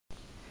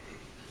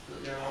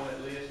down all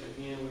that list,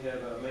 again, we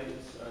have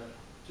maintenance,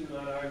 2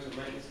 line items of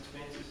maintenance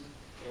expenses,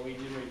 and we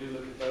generally do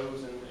look at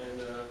those, and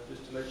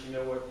just to let you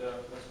know what's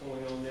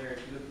going on there,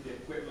 if you look at the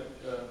equipment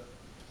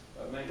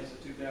maintenance of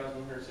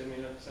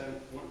 $2,179.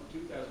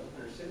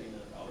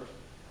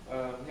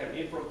 We have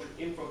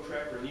info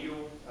track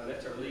renewal.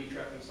 That's our lead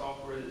tracking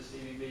software that the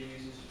CVB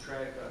uses to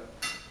track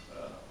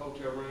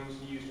hotel rooms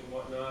used and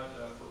whatnot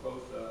for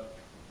both,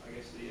 I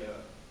guess, the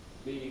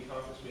meeting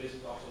conference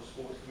business, also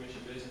sports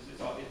commission business. It's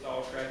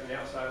all tracking.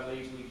 Outside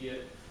leads we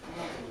get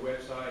from the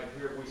website.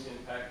 Here we send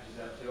packages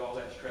out to. All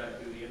that's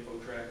tracked through the info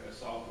track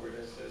software. We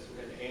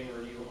had the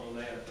annual renewal on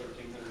that of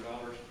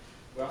 $1,300.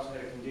 We also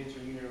had a condenser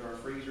unit in our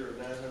freezer of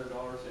 $900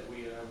 that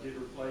we did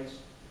replace.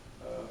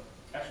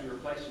 Actually,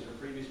 we replaced it in the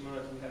previous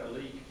month. We had a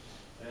leak,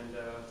 and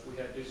we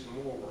had to do some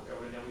more work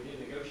on it. Now, we did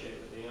negotiate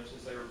with them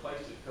since they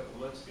replaced it a couple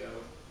months ago.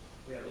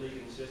 We had a leak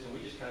in the system. We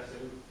just kind of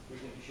said, we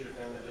think you should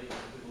have found that leak and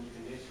put a new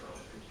condenser on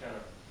it, which kind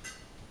of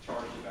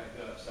charged it back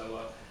up.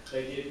 So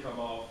they did come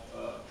off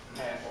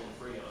half on the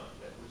Freon,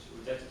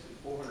 that's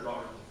 $400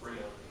 of the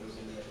Freon that goes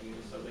into that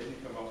unit. So they did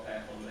come off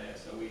half on that.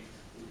 So we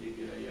did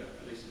get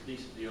at least a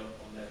decent deal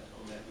on that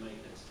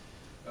maintenance.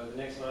 The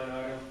next line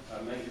item,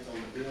 maintenance on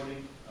the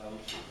building.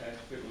 Past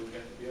equipment, we've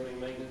got the building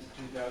maintenance,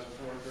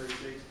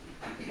 $2,436.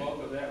 The bulk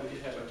of that, we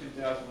did have a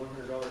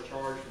 $2,100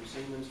 charge from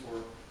Siemens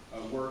for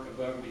work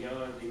above and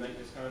beyond the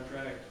maintenance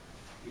contract.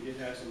 We did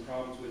have some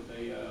problems with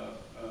a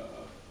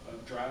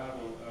drive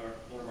on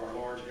one of our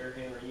large air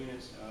handler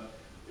units.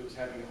 It was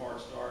having a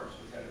hard start, so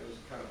it was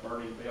kind of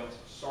burning belts,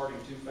 starting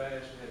too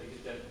fast. We had to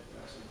get that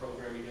some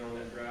programming done on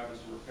that drive and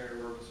some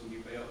repair work with some new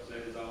belts.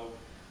 That is all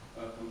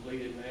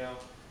completed now.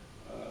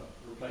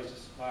 Replaced the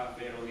supply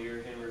fan on the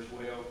air handler as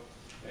well.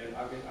 And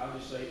I'll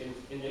just say,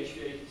 in the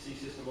HVAC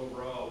system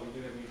overall, we do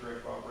have new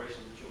director of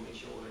operations, which you'll meet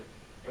shortly.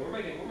 And we're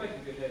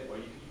making good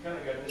headway. You kind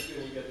of got in this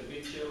building, you got the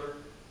big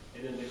chiller,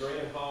 and then the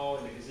grand hall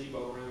and the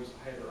gazebo rooms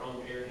have their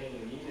own air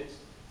handling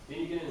units. Then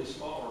you get into the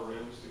smaller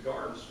rooms, the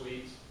garden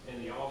suites, and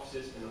the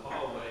offices and the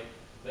hallway.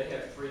 They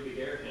have 3 big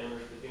air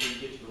handlers, but then when you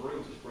get to the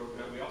rooms, it's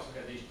broken up. We also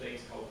have these things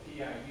called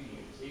PIU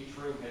units. Each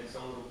room has its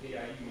own little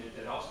PIU unit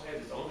that also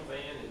has its own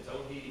fan, and its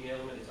own heating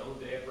element, its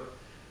own damper.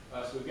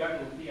 So we've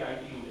gotten the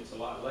PIU units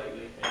a lot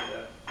lately,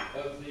 and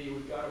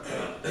we've got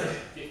about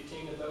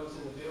 15 of those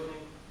in the building,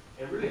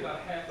 and really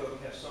about half of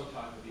them have some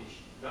type of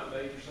issue. Not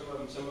major, some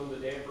of them the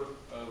damper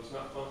was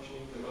not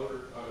functioning, the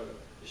motor,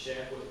 the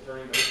shaft wasn't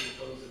turning, open and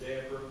close the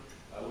damper.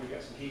 We've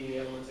got some heating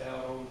elements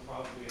out on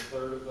probably a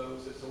third of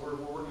those, so we're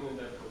working on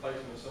the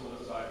replacement of some of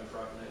those items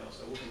right now.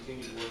 So we'll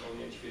continue to work on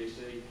the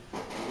HVAC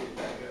and get it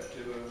back up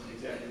to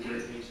exactly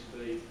where it needs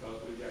to be, because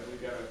we've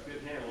got a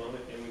good handle on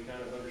it, and we kind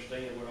of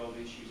understand what all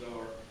the issues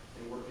are.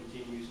 And work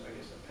continues, I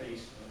guess,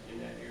 apace in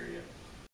that area.